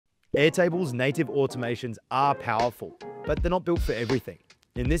Airtable's native automations are powerful, but they're not built for everything.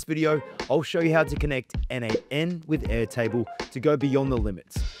 In this video, I'll show you how to connect n8n with Airtable to go beyond the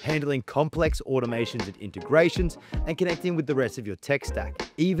limits, handling complex automations and integrations, and connecting with the rest of your tech stack,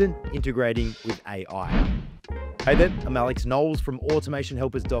 even integrating with AI. Hey there, I'm Alex Knowles from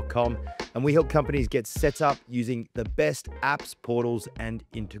automationhelpers.com, and we help companies get set up using the best apps, portals, and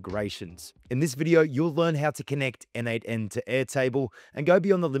integrations. In this video, you'll learn how to connect n8n to Airtable and go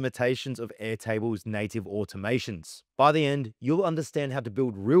beyond the limitations of Airtable's native automations. By the end, you'll understand how to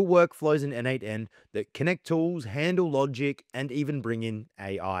build real workflows in n8n that connect tools, handle logic, and even bring in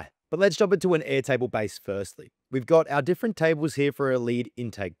AI. But let's jump into an Airtable base firstly. We've got our different tables here for a lead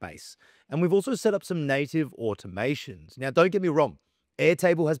intake base. And we've also set up some native automations. Now, don't get me wrong.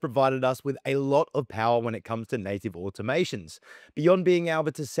 Airtable has provided us with a lot of power when it comes to native automations. Beyond being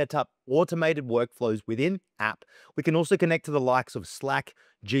able to set up automated workflows within app, we can also connect to the likes of Slack,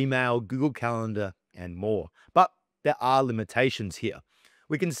 Gmail, Google Calendar, and more. But there are limitations here.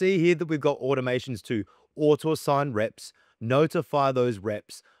 We can see here that we've got automations to auto-assign reps, notify those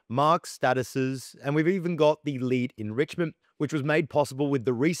reps, mark statuses, and we've even got the lead enrichment, which was made possible with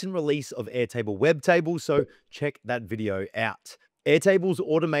the recent release of Airtable Web Tables, so check that video out. Airtable's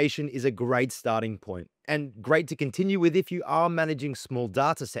automation is a great starting point and great to continue with if you are managing small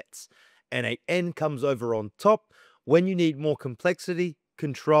data sets. n8n comes over on top when you need more complexity,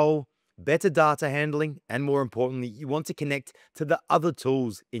 control, better data handling, and more importantly, you want to connect to the other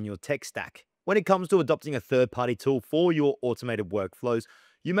tools in your tech stack. When it comes to adopting a third-party tool for your automated workflows,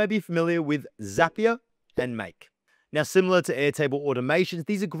 you may be familiar with Zapier and Make. Now, similar to Airtable automations,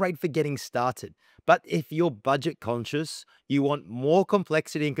 these are great for getting started. But if you're budget conscious, you want more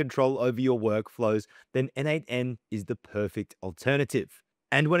complexity and control over your workflows, then n8n is the perfect alternative.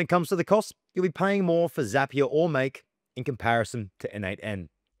 And when it comes to the cost, you'll be paying more for Zapier or Make in comparison to n8n.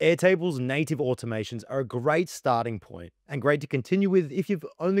 Airtable's native automations are a great starting point and great to continue with if you've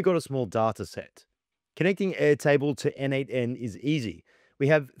only got a small data set. Connecting Airtable to n8n is easy. We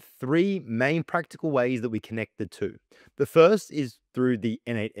have three main practical ways that we connect the two. The first is through the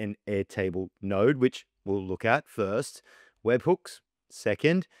n8n Airtable node, which we'll look at first, webhooks,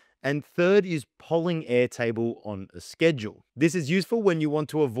 second, and third is polling Airtable on a schedule. This is useful when you want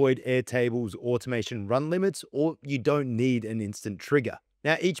to avoid Airtable's automation run limits or you don't need an instant trigger.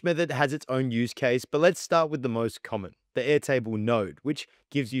 Now, each method has its own use case, but let's start with the most common, the Airtable node, which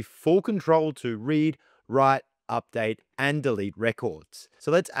gives you full control to read, write, update, and delete records.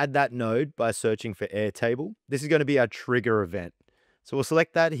 So let's add that node by searching for Airtable. This is going to be our trigger event. So we'll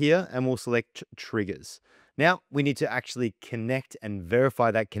select that here and we'll select triggers. Now we need to actually connect and verify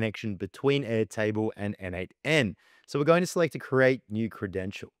that connection between Airtable and n8n. So we're going to select a create new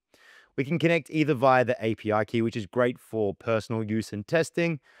credential. We can connect either via the API key, which is great for personal use and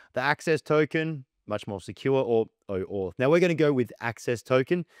testing, the access token, much more secure, or OAuth. Now we're going to go with access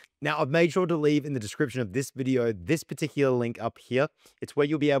token. Now I've made sure to leave in the description of this video this particular link up here. It's where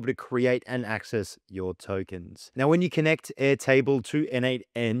you'll be able to create and access your tokens. Now when you connect Airtable to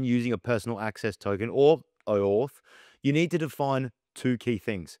n8n using a personal access token or OAuth, you need to define two key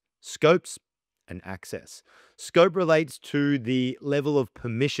things: scopes and access. Scope relates to the level of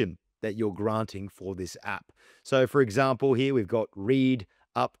permission that you're granting for this app. So for example, here we've got read,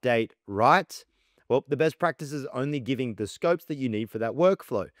 update, write. Well, the best practice is only giving the scopes that you need for that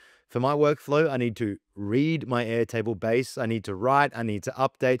workflow. For my workflow, I need to read my Airtable base, I need to write, I need to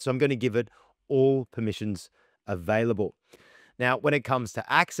update. So I'm going to give it all permissions available. Now, when it comes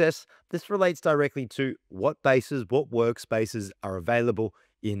to access, this relates directly to what bases, what workspaces are available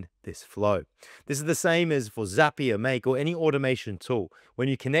in this flow. This is the same as for Zapier, Make, or any automation tool. When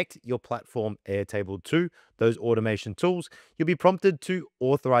you connect your platform Airtable to those automation tools, you'll be prompted to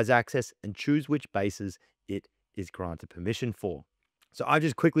authorize access and choose which bases it is granted permission for. So I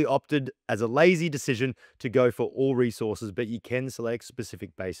just quickly opted as a lazy decision to go for all resources, but you can select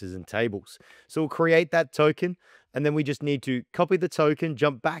specific bases and tables. So we'll create that token, and then we just need to copy the token,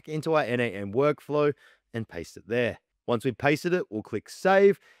 jump back into our n8n workflow, and paste it there. Once we've pasted it, we'll click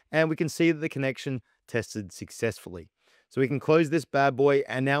save, and we can see that the connection tested successfully. So we can close this bad boy,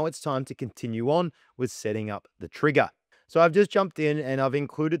 and now it's time to continue on with setting up the trigger. So I've just jumped in and I've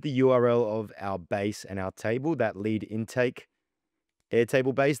included the URL of our base and our table, that lead intake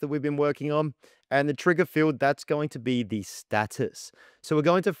Airtable base that we've been working on. And the trigger field, that's going to be the status. So we're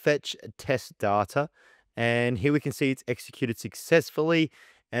going to fetch test data, and here we can see it's executed successfully,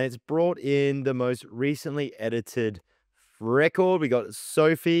 and it's brought in the most recently edited record. We got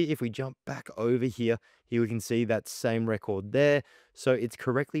Sophie. If we jump back over here, we can see that same record there. So it's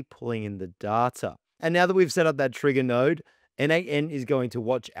correctly pulling in the data. And now that we've set up that trigger node, n8n is going to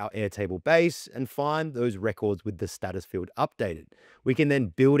watch our Airtable base and find those records with the status field updated. We can then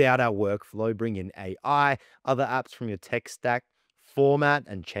build out our workflow, bring in AI, other apps from your tech stack, format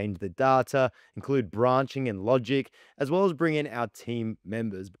and change the data, include branching and logic, as well as bring in our team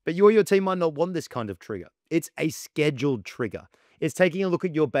members. But you or your team might not want this kind of trigger. It's a scheduled trigger. It's taking a look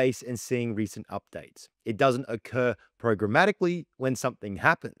at your base and seeing recent updates. It doesn't occur programmatically when something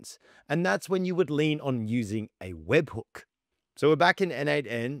happens. And that's when you would lean on using a webhook. So we're back in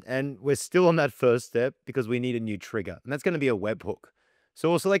n8n and we're still on that first step because we need a new trigger, and that's going to be a webhook. So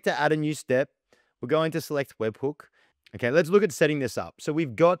we'll select to add a new step. We're going to select webhook. Okay, let's look at setting this up. So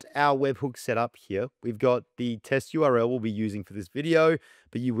we've got our webhook set up here. We've got the test URL we'll be using for this video,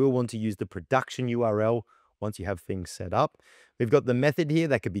 but you will want to use the production URL once you have things set up. We've got the method here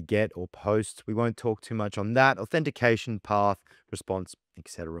that could be get or post. We won't talk too much on that. Authentication, path, response,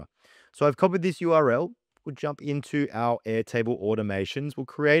 etc. So I've copied this URL. We'll jump into our Airtable automations. We'll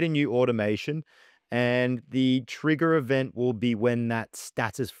create a new automation, and the trigger event will be when that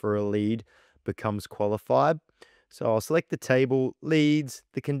status for a lead becomes qualified. So I'll select the table leads.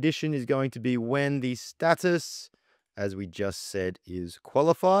 The condition is going to be when the status, as we just said, is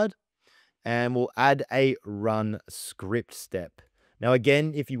qualified. And we'll add a run script step. Now,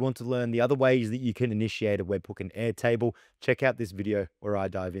 again, if you want to learn the other ways that you can initiate a webhook in Airtable, check out this video where I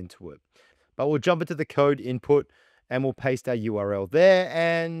dive into it. But we'll jump into the code input and we'll paste our URL there,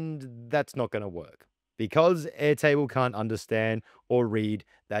 and that's not going to work because Airtable can't understand or read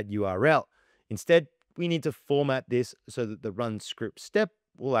that URL. Instead, we need to format this so that the run script step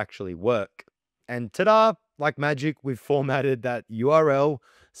will actually work. And ta-da, like magic, we've formatted that URL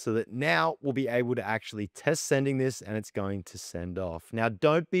so that now we'll be able to actually test sending this and it's going to send off. Now,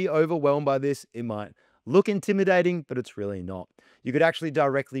 don't be overwhelmed by this. It might look intimidating, but it's really not. You could actually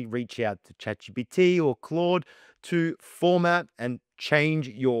directly reach out to ChatGPT or Claude to format and change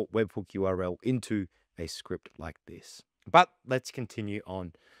your webhook URL into a script like this. But let's continue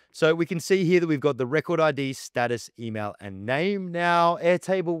on. So we can see here that we've got the record ID, status, email, and name. Now,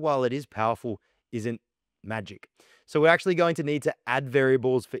 Airtable, while it is powerful, isn't magic. So we're actually going to need to add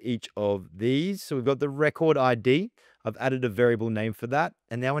variables for each of these. So we've got the record ID. I've added a variable name for that.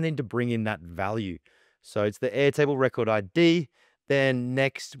 And now I need to bring in that value. So it's the Airtable record ID. Then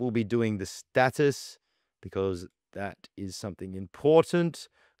next we'll be doing the status because that is something important.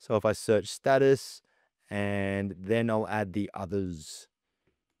 So if I search status, and then I'll add the others.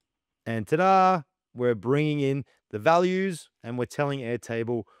 And ta-da, we're bringing in the values and we're telling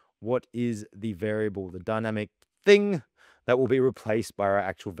Airtable what is the variable, the dynamic thing that will be replaced by our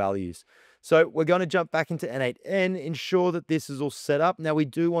actual values. So we're going to jump back into n8n, ensure that this is all set up. Now we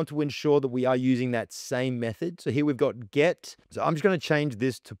do want to ensure that we are using that same method. So here we've got get. So I'm just going to change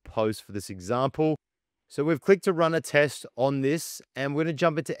this to post for this example. So we've clicked to run a test on this, and we're going to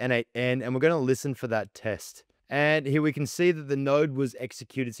jump into n8n and we're going to listen for that test. And here we can see that the node was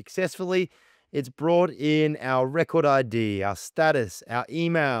executed successfully. It's brought in our record ID, our status, our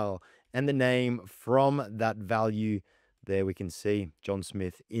email, and the name from that value. There we can see John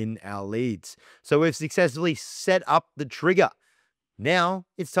Smith in our leads. So we've successfully set up the trigger. Now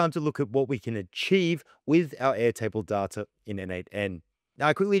it's time to look at what we can achieve with our Airtable data in n8n. Now,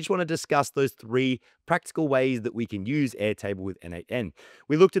 I quickly just want to discuss those 3 practical ways that we can use Airtable with n8n.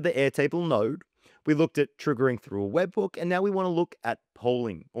 We looked at the Airtable node. We looked at triggering through a webhook, and now we want to look at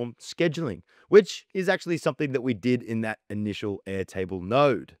polling or scheduling, which is actually something that we did in that initial Airtable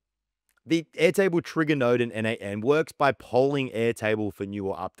node. The Airtable trigger node in n8n works by polling Airtable for new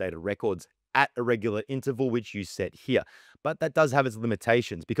or updated records at a regular interval, which you set here. But that does have its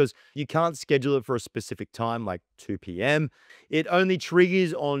limitations because you can't schedule it for a specific time like 2 p.m. It only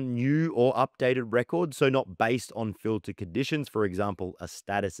triggers on new or updated records, so not based on filter conditions. For example, a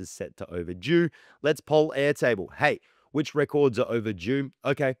status is set to overdue. Let's poll Airtable. Hey, which records are overdue?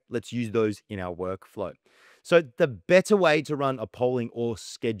 Okay, let's use those in our workflow. So the better way to run a polling or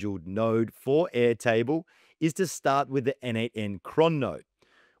scheduled node for Airtable is to start with the n8n cron node.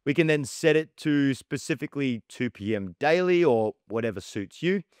 We can then set it to specifically 2 p.m. daily or whatever suits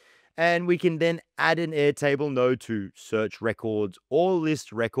you. And we can then add an Airtable node to search records or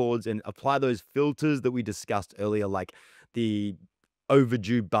list records and apply those filters that we discussed earlier, like the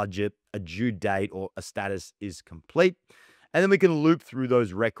overdue budget, a due date, or a status is complete. And then we can loop through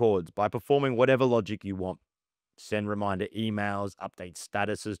those records by performing whatever logic you want. Send reminder emails, update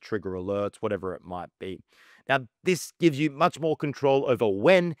statuses, trigger alerts, whatever it might be. Now, this gives you much more control over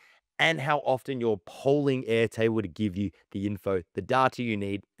when and how often you're polling Airtable to give you the info, the data you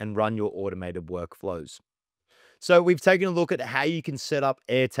need, and run your automated workflows. So we've taken a look at how you can set up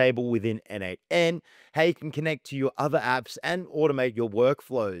Airtable within n8n, how you can connect to your other apps and automate your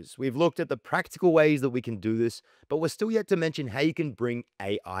workflows. We've looked at the practical ways that we can do this, but we're still yet to mention how you can bring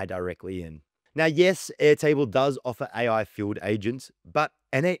AI directly in. Now, yes, Airtable does offer AI field agents, but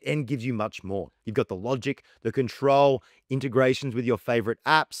n8n gives you much more. You've got the logic, the control, integrations with your favorite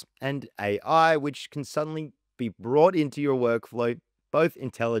apps, and AI, which can suddenly be brought into your workflow, both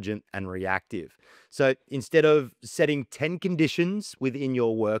intelligent and reactive. So instead of setting 10 conditions within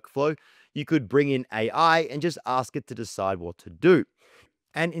your workflow, you could bring in AI and just ask it to decide what to do.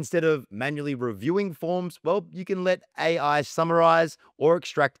 And instead of manually reviewing forms, well, you can let AI summarize or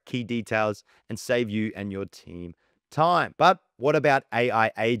extract key details and save you and your team time. But what about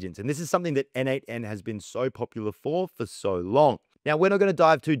AI agents? And this is something that n8n has been so popular for so long. Now, we're not going to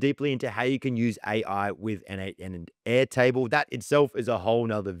dive too deeply into how you can use AI with n8n and Airtable. That itself is a whole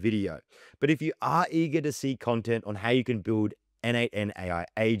nother video. But if you are eager to see content on how you can build n8n AI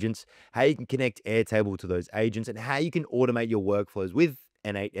agents, how you can connect Airtable to those agents, and how you can automate your workflows with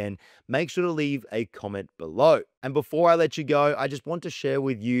n8n, make sure to leave a comment below. And before I let you go, I just want to share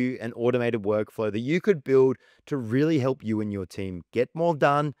with you an automated workflow that you could build to really help you and your team get more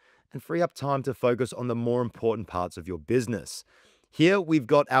done and free up time to focus on the more important parts of your business. Here we've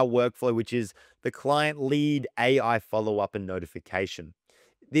got our workflow, which is the client lead AI follow-up and notification.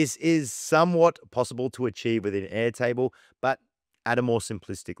 This is somewhat possible to achieve within Airtable, but at a more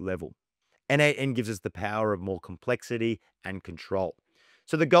simplistic level. n8n gives us the power of more complexity and control.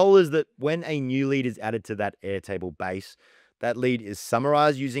 So the goal is that when a new lead is added to that Airtable base, that lead is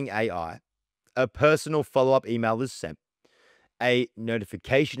summarized using AI, a personal follow-up email is sent, a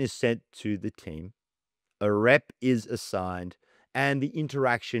notification is sent to the team, a rep is assigned, and the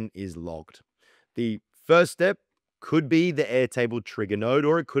interaction is logged. The first step could be the Airtable trigger node,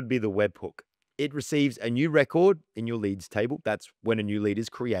 or it could be the webhook. It receives a new record in your leads table. That's when a new lead is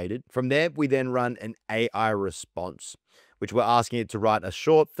created. From there, we then run an AI response, which we're asking it to write a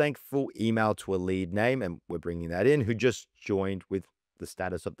short, thankful email to a lead name, and we're bringing that in, who just joined with the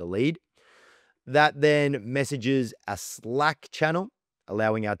status of the lead. That then messages a Slack channel,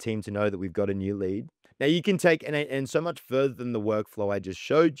 allowing our team to know that we've got a new lead. Now, you can take n8n so much further than the workflow I just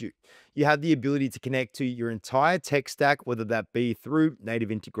showed you. You have the ability to connect to your entire tech stack, whether that be through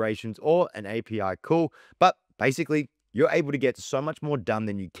native integrations or an API call. But basically, you're able to get so much more done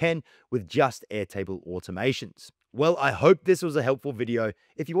than you can with just Airtable automations. Well, I hope this was a helpful video.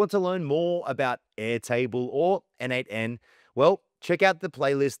 If you want to learn more about Airtable or n8n, well, check out the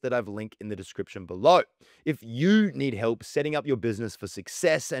playlist that I've linked in the description below. If you need help setting up your business for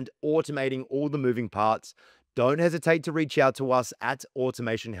success and automating all the moving parts, don't hesitate to reach out to us at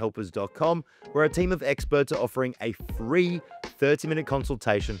automationhelpers.com, where a team of experts are offering a free 30-minute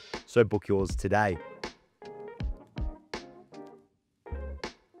consultation, so book yours today.